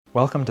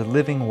Welcome to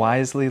Living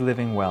Wisely,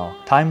 Living Well,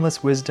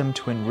 timeless wisdom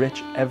to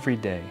enrich every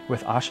day,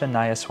 with Asha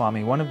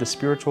Nayaswami, one of the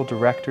spiritual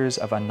directors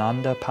of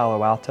Ananda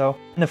Palo Alto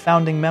and a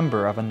founding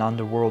member of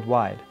Ananda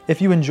Worldwide.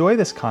 If you enjoy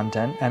this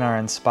content and are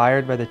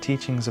inspired by the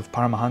teachings of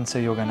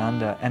Paramahansa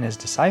Yogananda and his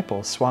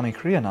disciple, Swami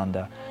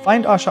Kriyananda,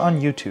 find Asha on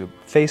YouTube,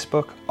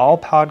 Facebook, all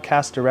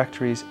podcast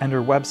directories, and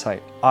her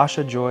website,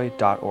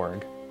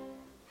 ashajoy.org.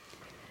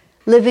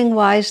 Living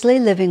Wisely,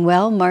 Living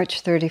Well,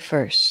 March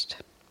 31st.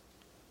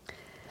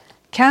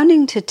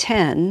 Counting to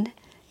 10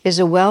 is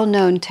a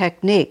well-known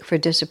technique for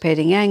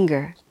dissipating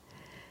anger.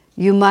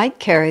 You might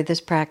carry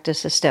this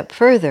practice a step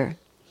further.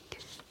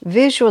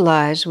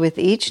 Visualize with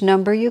each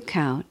number you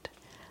count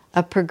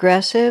a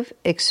progressive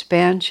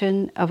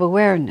expansion of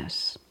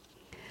awareness.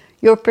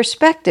 Your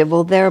perspective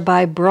will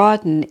thereby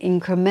broaden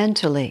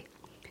incrementally,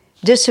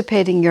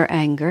 dissipating your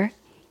anger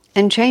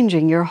and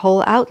changing your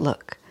whole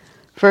outlook,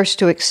 first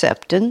to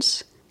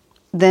acceptance,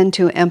 then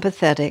to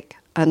empathetic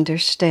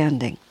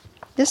understanding.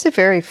 This is a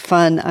very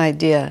fun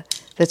idea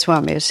that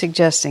Swami is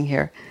suggesting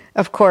here.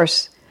 Of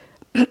course,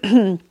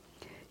 you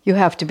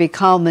have to be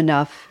calm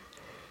enough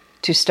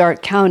to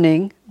start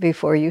counting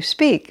before you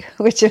speak,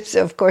 which is,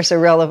 of course, a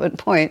relevant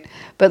point.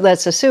 But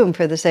let's assume,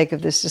 for the sake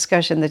of this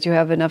discussion, that you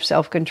have enough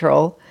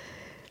self-control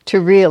to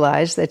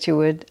realize that you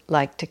would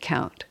like to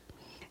count.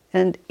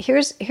 And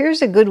here's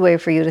a good way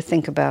for you to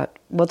think about.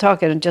 We'll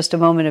talk in just a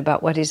moment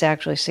about what he's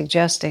actually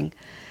suggesting.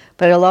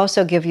 But it'll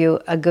also give you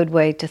a good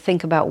way to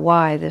think about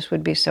why this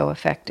would be so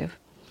effective.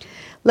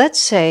 Let's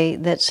say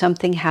that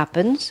something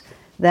happens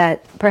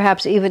that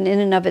perhaps even in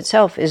and of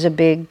itself is a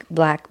big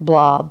black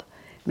blob.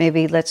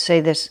 Maybe let's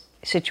say this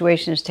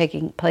situation is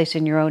taking place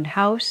in your own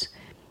house.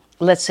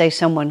 Let's say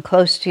someone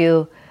close to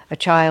you, a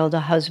child, a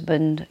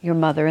husband, your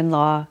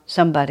mother-in-law,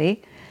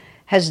 somebody,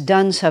 has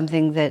done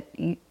something that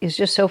is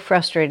just so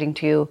frustrating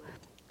to you,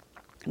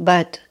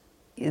 but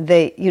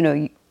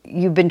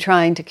you've been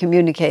trying to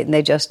communicate and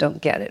they just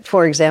don't get it.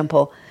 For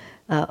example,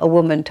 a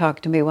woman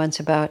talked to me once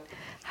about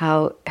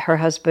how her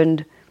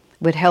husband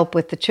would help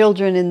with the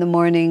children in the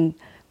morning,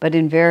 but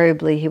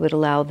invariably he would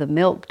allow the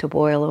milk to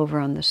boil over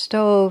on the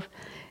stove,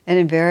 and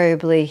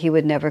invariably he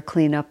would never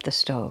clean up the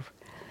stove.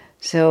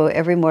 So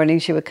every morning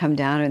she would come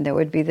down and there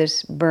would be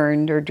this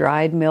burned or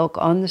dried milk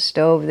on the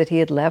stove that he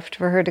had left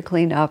for her to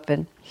clean up,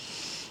 and,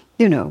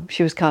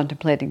 she was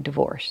contemplating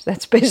divorce.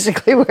 That's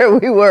basically where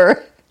we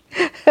were.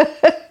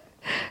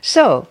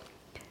 So,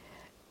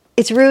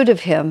 it's rude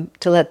of him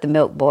to let the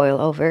milk boil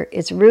over.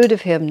 It's rude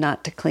of him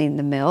not to clean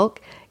the milk.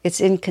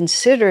 It's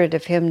inconsiderate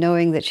of him,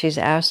 knowing that she's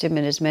asked him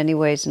in as many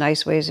ways,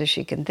 nice ways as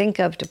she can think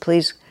of, to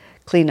please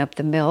clean up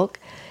the milk.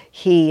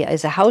 He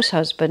is a house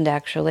husband,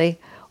 actually,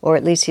 or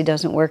at least he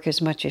doesn't work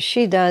as much as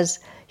she does.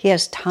 He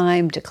has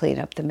time to clean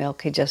up the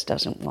milk. He just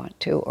doesn't want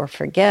to, or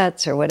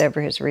forgets, or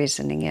whatever his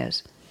reasoning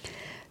is.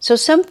 So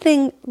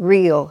something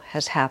real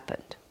has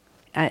happened.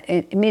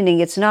 Meaning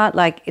it's not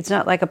like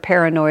a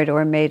paranoid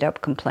or a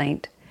made-up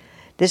complaint.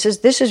 This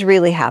is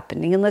really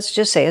happening, and let's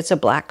just say it's a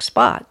black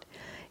spot.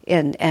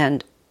 And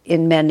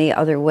in many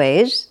other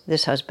ways,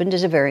 this husband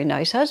is a very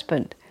nice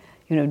husband.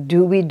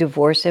 Do we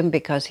divorce him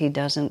because he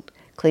doesn't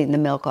clean the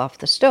milk off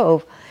the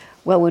stove?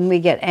 Well, when we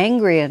get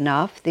angry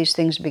enough, these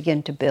things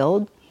begin to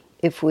build.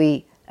 If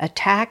we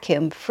attack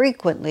him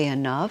frequently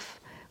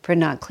enough for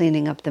not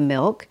cleaning up the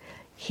milk,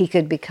 he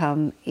could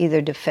become either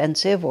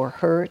defensive or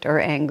hurt or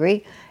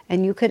angry,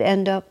 and you could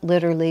end up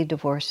literally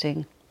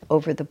divorcing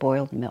over the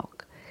boiled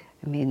milk.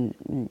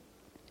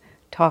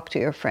 Talk to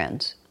your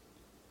friends.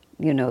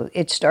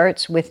 It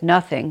starts with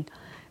nothing,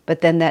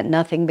 but then that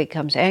nothing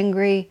becomes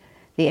angry,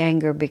 the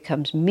anger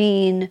becomes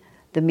mean,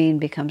 the mean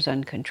becomes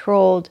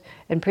uncontrolled,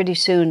 and pretty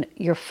soon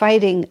you're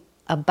fighting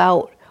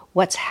about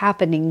what's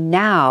happening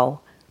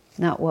now,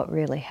 not what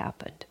really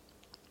happened.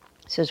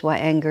 This is why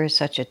anger is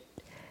such a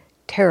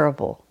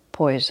terrible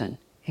poison,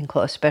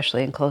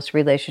 especially in close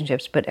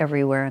relationships, but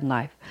everywhere in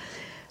life.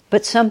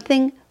 But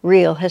something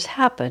real has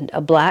happened. A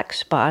black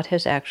spot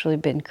has actually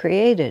been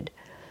created.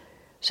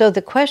 So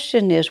the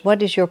question is,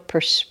 what is your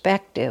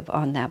perspective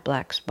on that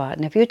black spot?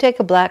 And if you take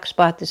a black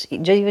spot that's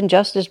even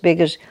just as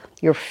big as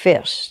your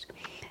fist,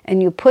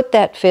 and you put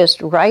that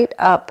fist right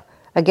up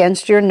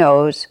against your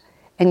nose,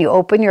 and you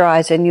open your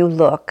eyes and you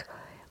look,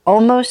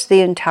 almost the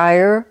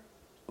entire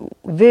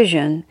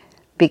vision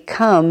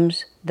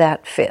becomes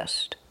that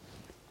fist.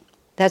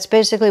 That's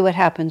basically what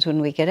happens when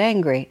we get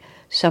angry.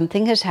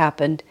 Something has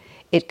happened.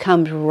 It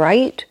comes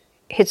right,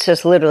 hits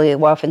us literally.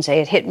 We often say,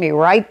 it hit me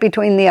right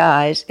between the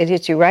eyes. It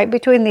hits you right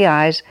between the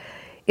eyes.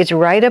 It's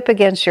right up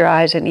against your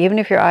eyes, and even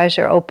if your eyes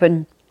are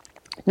open,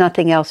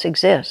 nothing else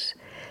exists.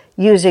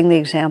 Using the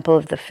example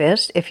of the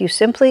fist, if you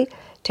simply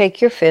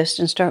take your fist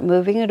and start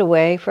moving it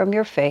away from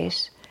your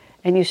face,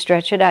 and you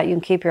stretch it out, you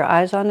can keep your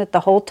eyes on it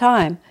the whole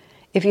time.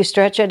 If you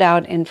stretch it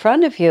out in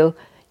front of you,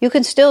 you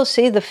can still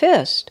see the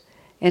fist.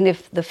 And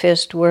if the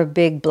fist were a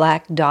big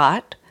black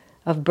dot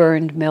of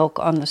burned milk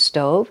on the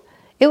stove,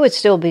 it would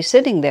still be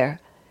sitting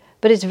there.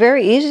 But it's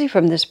very easy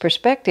from this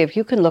perspective.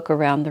 You can look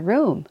around the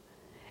room.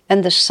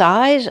 And the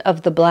size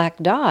of the black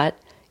dot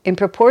in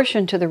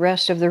proportion to the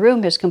rest of the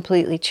room has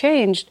completely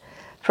changed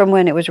from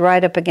when it was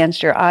right up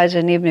against your eyes.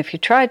 And even if you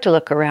tried to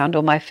look around,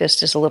 my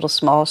fist is a little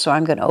small, so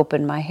I'm going to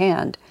open my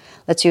hand.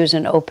 Let's use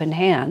an open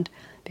hand,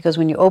 because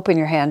when you open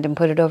your hand and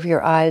put it over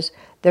your eyes,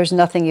 there's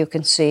nothing you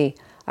can see.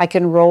 I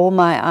can roll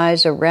my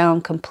eyes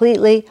around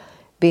completely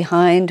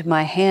behind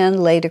my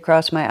hand laid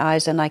across my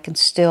eyes, and I can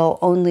still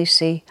only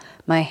see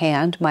my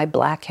hand, my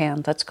black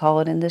hand, let's call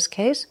it in this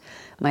case,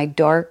 my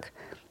dark,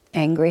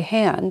 angry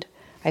hand.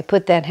 I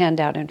put that hand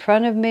out in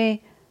front of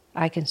me,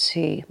 I can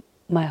see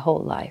my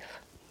whole life.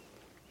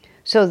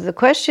 So the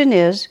question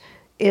is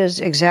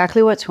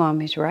exactly what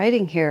Swami's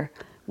writing here,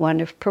 one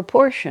of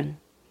proportion.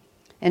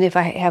 And if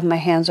I have my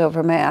hands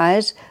over my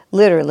eyes,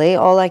 literally,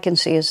 all I can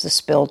see is the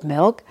spilled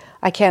milk.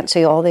 I can't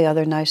see all the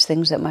other nice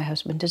things that my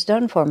husband has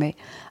done for me.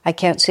 I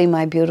can't see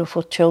my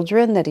beautiful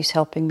children that he's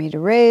helping me to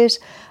raise.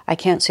 I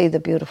can't see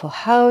the beautiful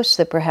house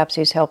that perhaps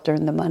he's helped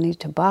earn the money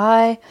to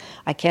buy.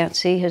 I can't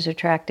see his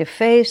attractive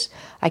face.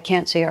 I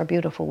can't see our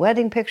beautiful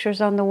wedding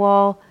pictures on the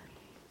wall.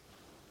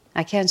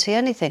 I can't see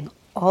anything.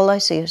 All I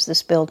see is the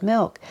spilled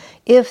milk.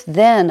 If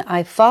then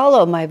I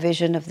follow my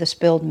vision of the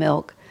spilled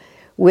milk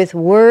with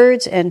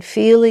words and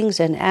feelings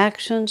and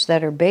actions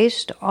that are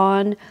based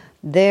on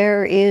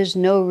there is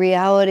no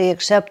reality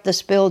except the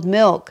spilled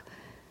milk,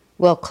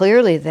 well,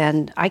 clearly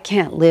then I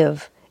can't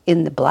live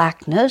in the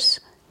blackness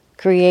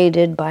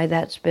created by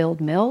that spilled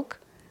milk.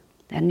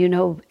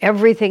 And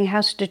everything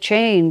has to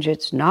change.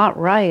 It's not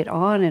right.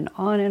 On and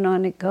on and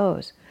on it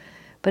goes.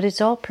 But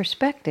it's all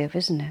perspective,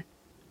 isn't it?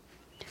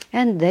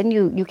 And then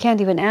you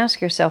can't even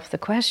ask yourself the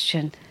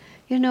question,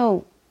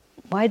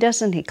 why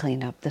doesn't he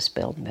clean up the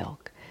spilled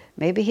milk?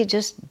 Maybe he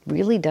just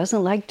really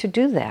doesn't like to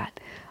do that.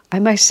 I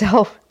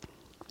myself,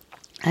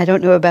 I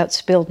don't know about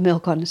spilled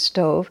milk on a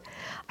stove.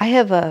 I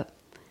have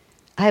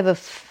a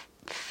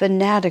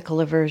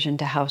fanatical aversion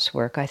to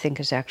housework, I think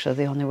is actually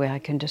the only way I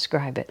can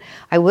describe it.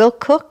 I will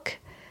cook.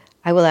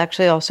 I will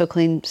actually also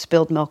clean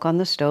spilled milk on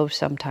the stove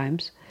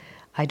sometimes.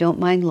 I don't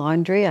mind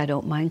laundry. I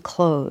don't mind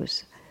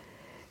clothes.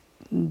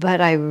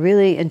 But I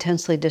really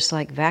intensely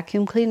dislike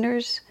vacuum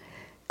cleaners.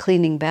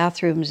 Cleaning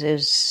bathrooms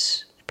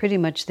is pretty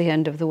much the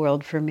end of the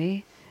world for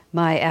me.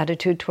 My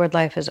attitude toward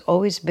life has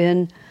always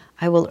been,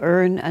 I will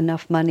earn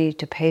enough money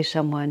to pay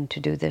someone to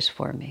do this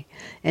for me.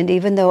 And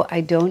even though I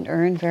don't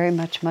earn very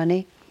much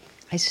money,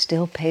 I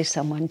still pay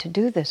someone to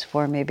do this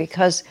for me,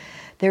 because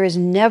there is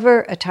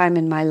never a time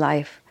in my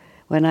life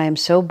when I am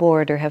so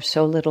bored or have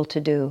so little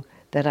to do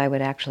that I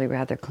would actually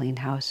rather clean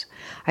house.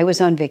 I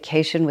was on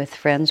vacation with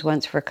friends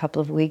once for a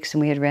couple of weeks, and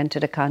we had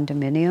rented a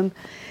condominium.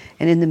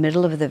 And in the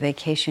middle of the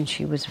vacation,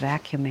 she was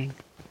vacuuming.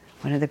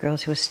 One of the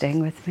girls who was staying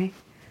with me,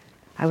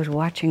 I was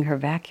watching her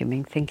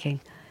vacuuming,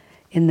 thinking,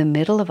 in the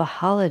middle of a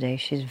holiday,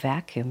 she's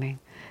vacuuming.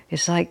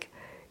 It's like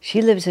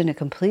she lives in a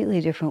completely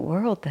different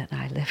world than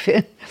I live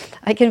in.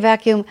 I can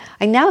vacuum.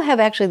 I now have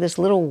actually this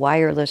little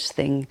wireless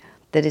thing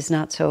that is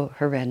not so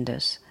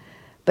horrendous.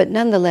 But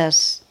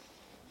nonetheless,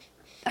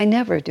 I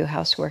never do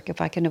housework if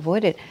I can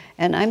avoid it.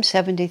 And I'm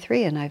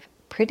 73, and I've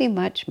pretty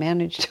much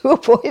managed to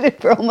avoid it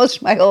for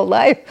almost my whole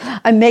life.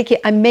 I'm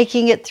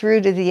making it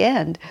through to the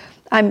end.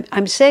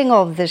 I'm saying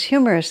all of this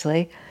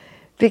humorously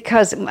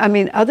because,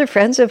 other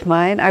friends of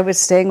mine, I was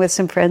staying with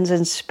some friends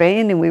in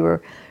Spain, and we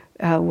were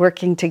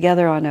working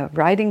together on a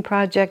writing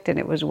project, and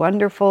it was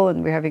wonderful, and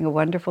we were having a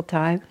wonderful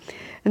time.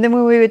 And then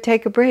when we would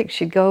take a break,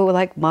 she'd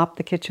go mop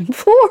the kitchen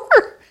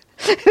floor.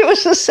 It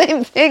was the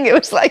same thing. It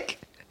was like,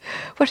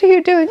 what are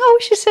you doing? Oh,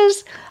 she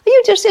says,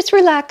 it's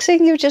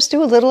relaxing. You just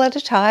do a little at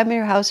a time, and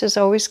your house is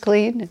always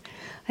clean. And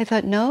I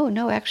thought,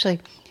 no, actually,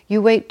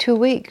 you wait 2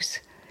 weeks,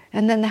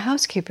 and then the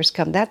housekeepers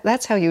come.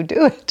 That's how you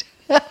do it.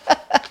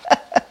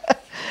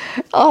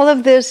 All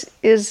of this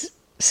is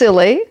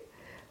silly,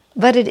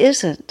 but it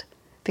isn't,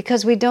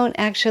 because we don't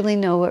actually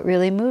know what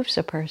really moves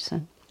a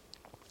person.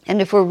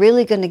 And if we're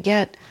really going to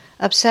get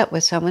upset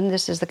with someone,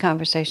 this is the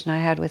conversation I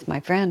had with my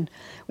friend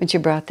when she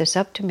brought this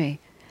up to me.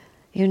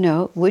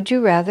 Would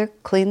you rather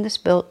clean the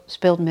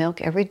spilled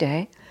milk every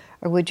day,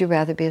 or would you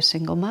rather be a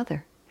single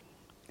mother?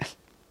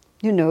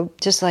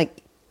 Just like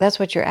that's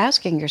what you're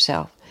asking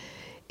yourself.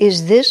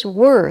 Is this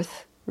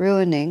worth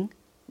ruining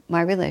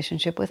my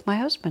relationship with my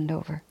husband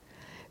over?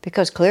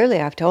 Because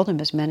clearly I've told him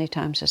as many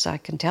times as I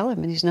can tell him,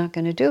 and he's not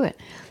going to do it.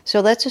 So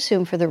let's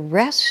assume for the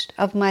rest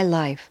of my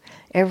life,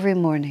 every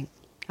morning,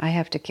 I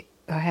have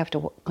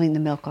to clean the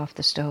milk off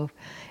the stove.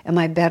 Am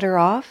I better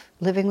off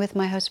living with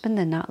my husband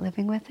than not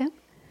living with him?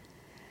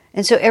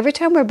 And so every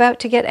time we're about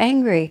to get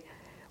angry,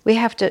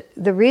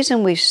 the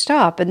reason we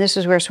stop, and this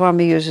is where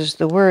Swami uses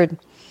the word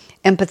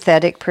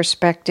empathetic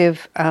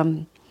perspective,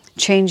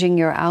 changing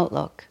your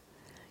outlook.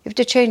 You have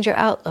to change your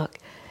outlook.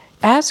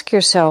 Ask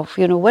yourself,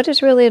 what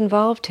is really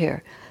involved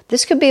here?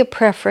 This could be a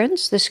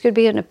preference. This could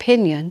be an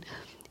opinion.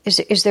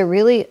 Is there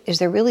really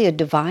a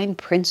divine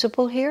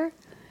principle here?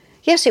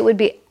 Yes, it would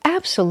be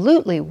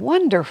absolutely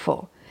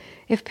wonderful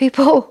if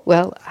people,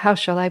 how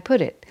shall I put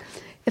it?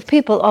 If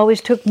people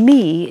always took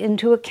me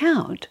into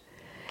account,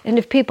 and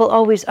if people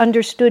always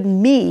understood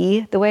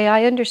me the way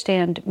I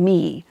understand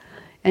me,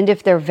 and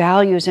if their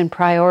values and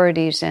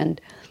priorities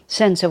and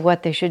sense of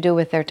what they should do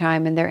with their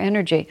time and their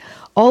energy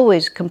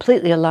always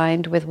completely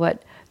aligned with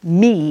what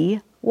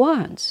me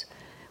wants,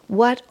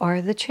 what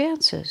are the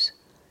chances?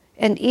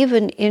 And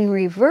even in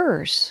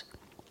reverse,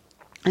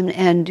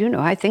 and you know,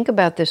 I think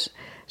about this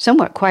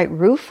somewhat quite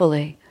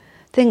ruefully,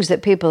 things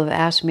that people have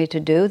asked me to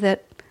do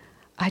that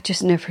I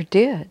just never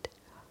did.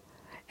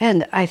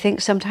 And I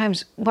think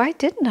sometimes, why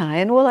didn't I?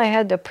 And well, I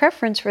had a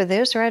preference for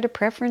this, or I had a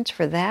preference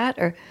for that,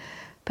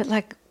 but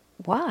like,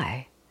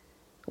 why?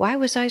 Why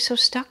was I so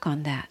stuck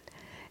on that?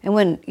 And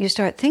when you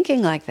start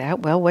thinking like that,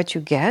 well, what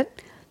you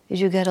get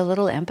is you get a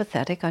little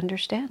empathetic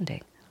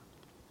understanding.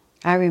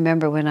 I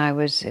remember when I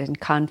was in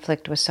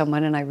conflict with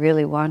someone and I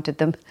really wanted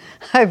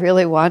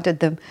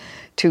them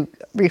to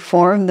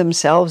reform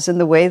themselves in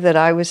the way that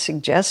I was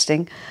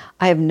suggesting.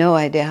 I have no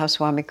idea how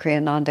Swami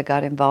Kriyananda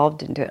got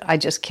involved into it. I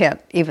just can't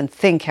even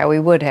think how he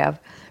would have.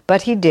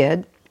 But he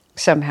did,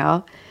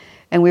 somehow.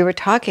 And we were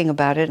talking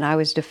about it, and I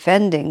was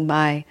defending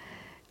my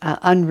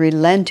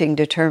unrelenting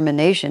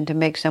determination to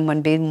make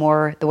someone be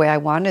more the way I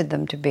wanted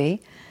them to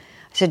be.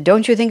 I said,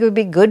 don't you think it would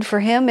be good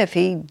for him if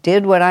he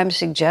did what I'm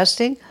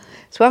suggesting?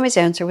 Swami's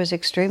answer was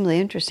extremely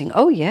interesting.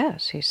 Oh,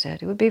 yes, he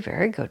said, it would be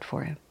very good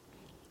for him,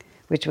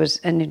 which was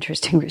an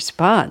interesting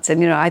response. And,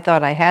 you know, I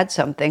thought I had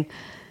something.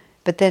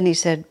 But then he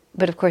said,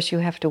 but of course you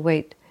have to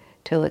wait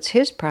till it's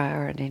his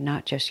priority,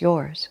 not just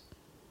yours.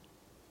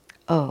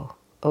 Oh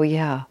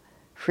yeah,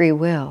 free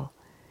will.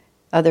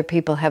 Other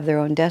people have their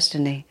own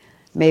destiny.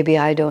 Maybe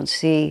I don't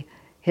see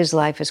his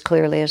life as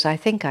clearly as I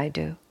think I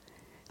do.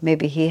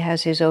 Maybe he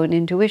has his own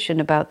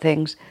intuition about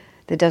things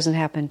that doesn't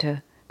happen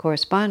to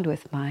correspond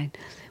with mine.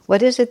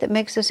 What is it that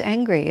makes us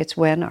angry? It's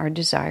when our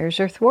desires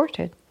are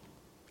thwarted.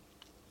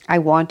 I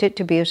want it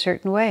to be a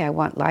certain way. I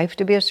want life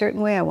to be a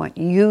certain way. I want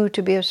you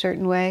to be a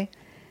certain way.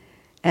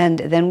 And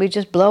then we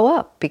just blow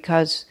up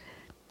because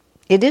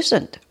it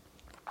isn't.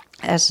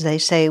 As they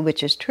say,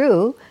 which is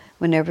true,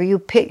 whenever you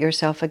pit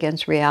yourself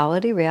against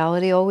reality,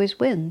 reality always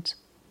wins.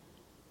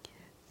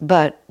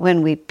 But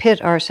when we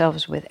pit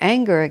ourselves with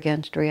anger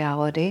against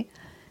reality,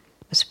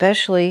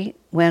 especially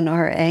when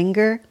our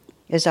anger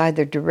is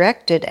either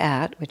directed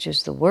at, which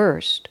is the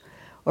worst,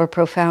 or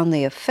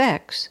profoundly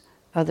affects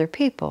other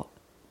people,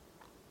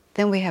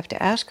 then we have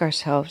to ask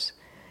ourselves,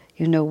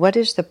 you know, what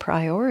is the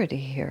priority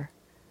here?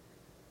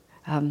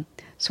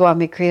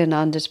 Swami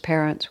Kriyananda's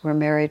parents were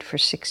married for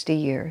 60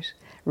 years,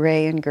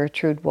 Ray and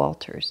Gertrude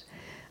Walters.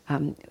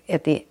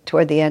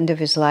 Toward the end of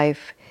his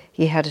life,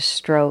 he had a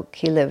stroke.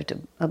 He lived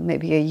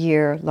maybe a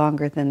year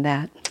longer than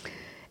that.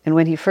 And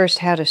when he first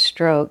had a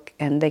stroke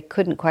and they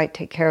couldn't quite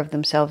take care of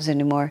themselves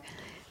anymore,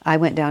 I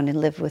went down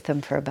and lived with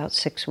them for about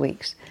 6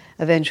 weeks.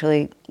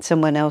 Eventually,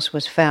 someone else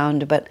was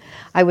found, but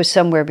I was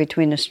somewhere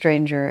between a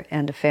stranger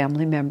and a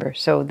family member,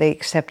 so they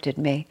accepted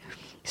me.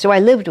 So I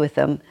lived with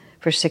them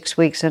for 6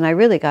 weeks, and I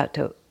really got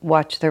to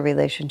watch their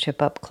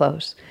relationship up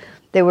close.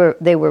 They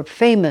were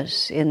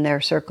famous in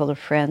their circle of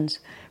friends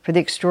for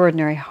the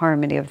extraordinary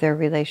harmony of their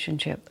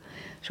relationship.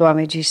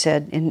 Swamiji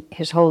said in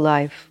his whole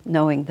life,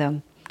 knowing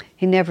them,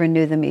 he never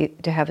knew them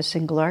to have a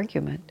single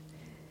argument.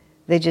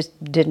 They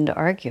just didn't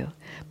argue.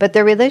 But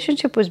their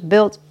relationship was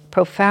built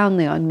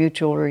profoundly on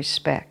mutual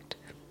respect.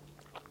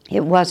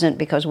 It wasn't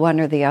because one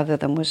or the other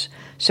of them was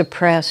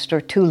suppressed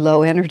or too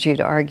low energy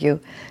to argue.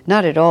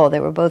 Not at all. They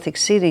were both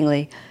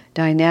exceedingly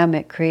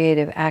dynamic,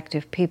 creative,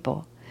 active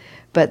people.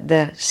 But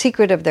the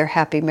secret of their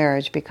happy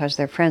marriage, because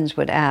their friends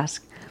would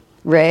ask,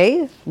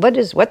 Ray,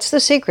 what's the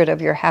secret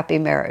of your happy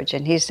marriage?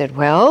 And he said,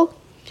 well,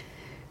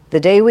 the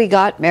day we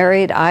got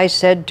married, I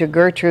said to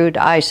Gertrude,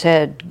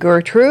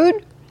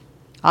 Gertrude,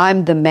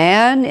 I'm the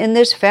man in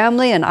this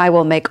family and I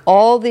will make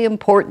all the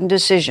important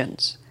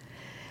decisions.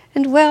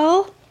 And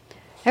well,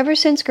 ever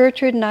since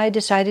Gertrude and I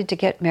decided to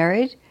get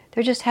married,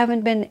 there just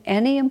haven't been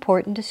any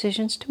important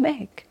decisions to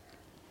make.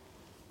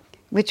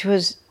 Which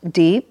was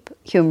deep,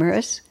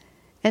 humorous,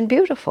 and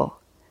beautiful.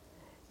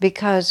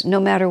 Because no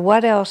matter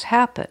what else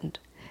happened,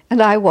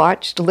 and I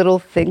watched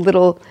little,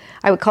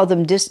 I would call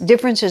them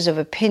differences of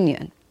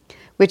opinion,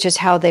 which is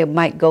how they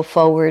might go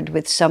forward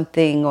with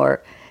something,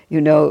 or,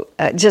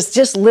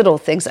 just little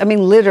things. I mean,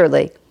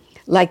 literally,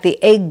 like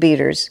the egg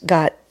beaters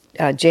got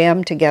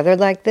jammed together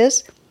like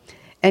this,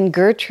 and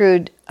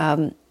Gertrude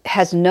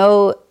has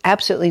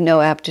absolutely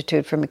no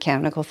aptitude for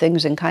mechanical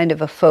things and kind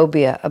of a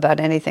phobia about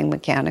anything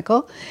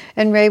mechanical,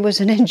 and Ray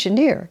was an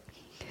engineer.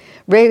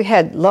 Ray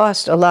had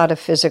lost a lot of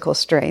physical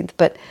strength,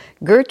 but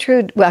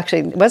Gertrude, well,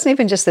 actually, it wasn't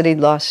even just that he'd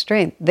lost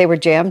strength. They were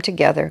jammed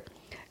together.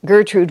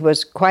 Gertrude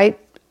was quite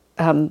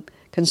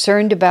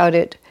concerned about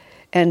it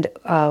and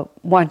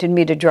wanted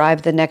me to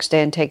drive the next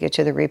day and take it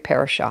to the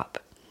repair shop.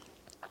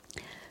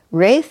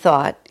 Ray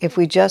thought if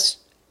we just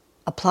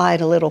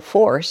applied a little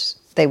force,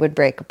 they would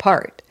break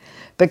apart.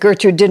 But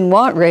Gertrude didn't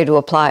want Ray to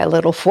apply a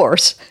little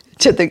force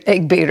to the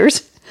egg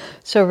beaters,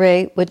 so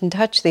Ray wouldn't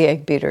touch the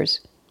egg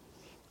beaters.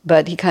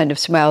 But he kind of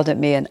smiled at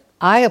me, and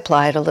I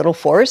applied a little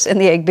force,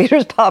 and the egg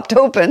beaters popped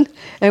open,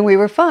 and we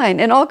were fine.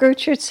 And all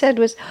Gertrude said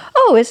was,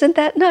 oh, isn't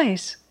that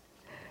nice?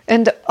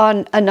 And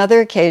on another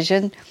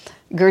occasion,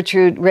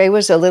 Ray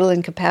was a little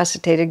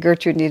incapacitated.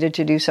 Gertrude needed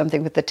to do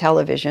something with the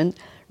television.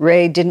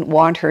 Ray didn't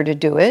want her to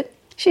do it.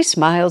 She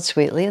smiled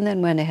sweetly and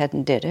then went ahead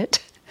and did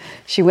it.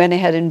 She went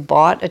ahead and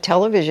bought a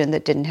television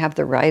that didn't have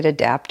the right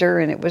adapter,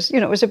 and it was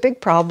a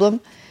big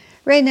problem.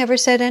 Ray never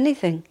said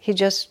anything. He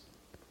just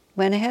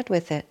went ahead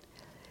with it.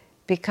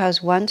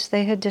 Because once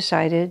they had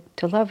decided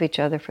to love each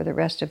other for the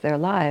rest of their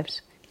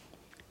lives,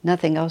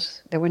 nothing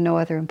else, there were no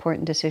other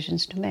important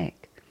decisions to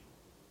make.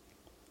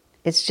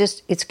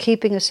 It's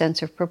keeping a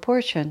sense of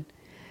proportion.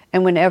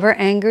 And whenever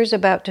anger is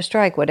about to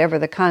strike, whatever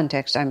the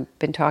context, I've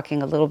been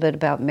talking a little bit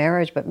about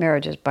marriage, but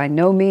marriage is by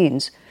no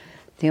means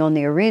the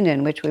only arena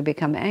in which we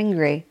become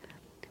angry.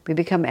 We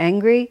become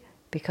angry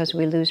because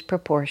we lose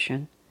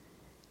proportion.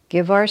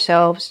 Give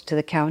ourselves to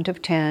the count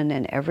of 10,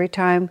 and every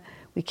time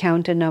we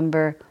count a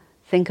number,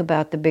 think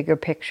about the bigger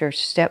picture.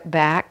 Step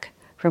back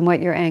from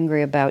what you're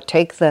angry about.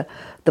 Take the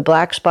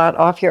black spot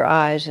off your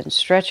eyes and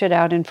stretch it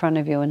out in front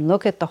of you and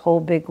look at the whole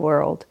big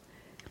world.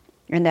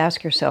 And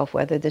ask yourself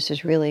whether this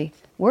is really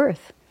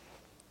worth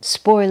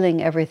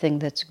spoiling everything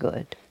that's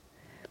good.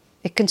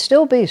 It can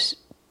still be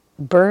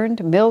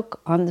burned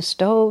milk on the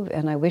stove,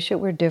 and I wish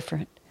it were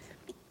different.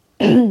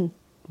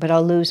 But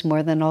I'll lose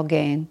more than I'll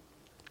gain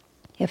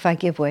if I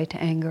give way to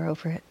anger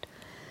over it.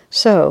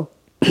 So,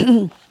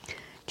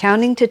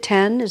 counting to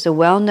 10 is a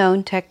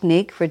well-known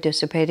technique for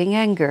dissipating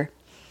anger.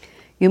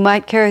 You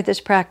might carry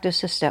this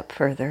practice a step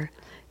further.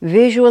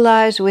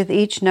 Visualize with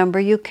each number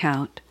you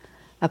count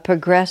a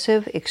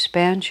progressive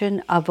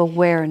expansion of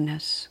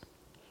awareness.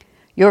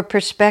 Your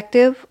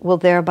perspective will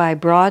thereby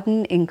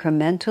broaden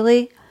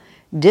incrementally,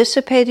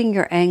 dissipating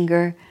your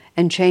anger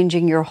and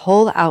changing your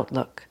whole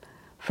outlook,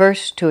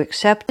 first to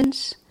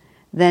acceptance,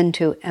 then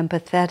to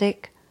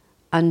empathetic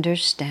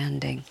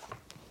understanding.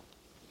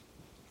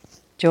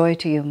 Joy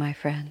to you, my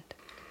friend.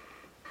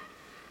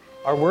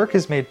 Our work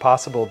is made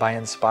possible by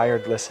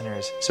inspired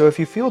listeners, so if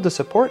you feel to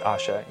support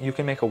Asha, you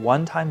can make a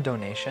one-time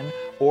donation,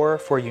 or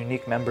for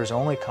unique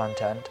members-only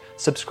content,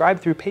 subscribe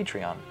through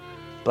Patreon.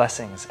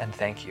 Blessings and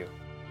thank you.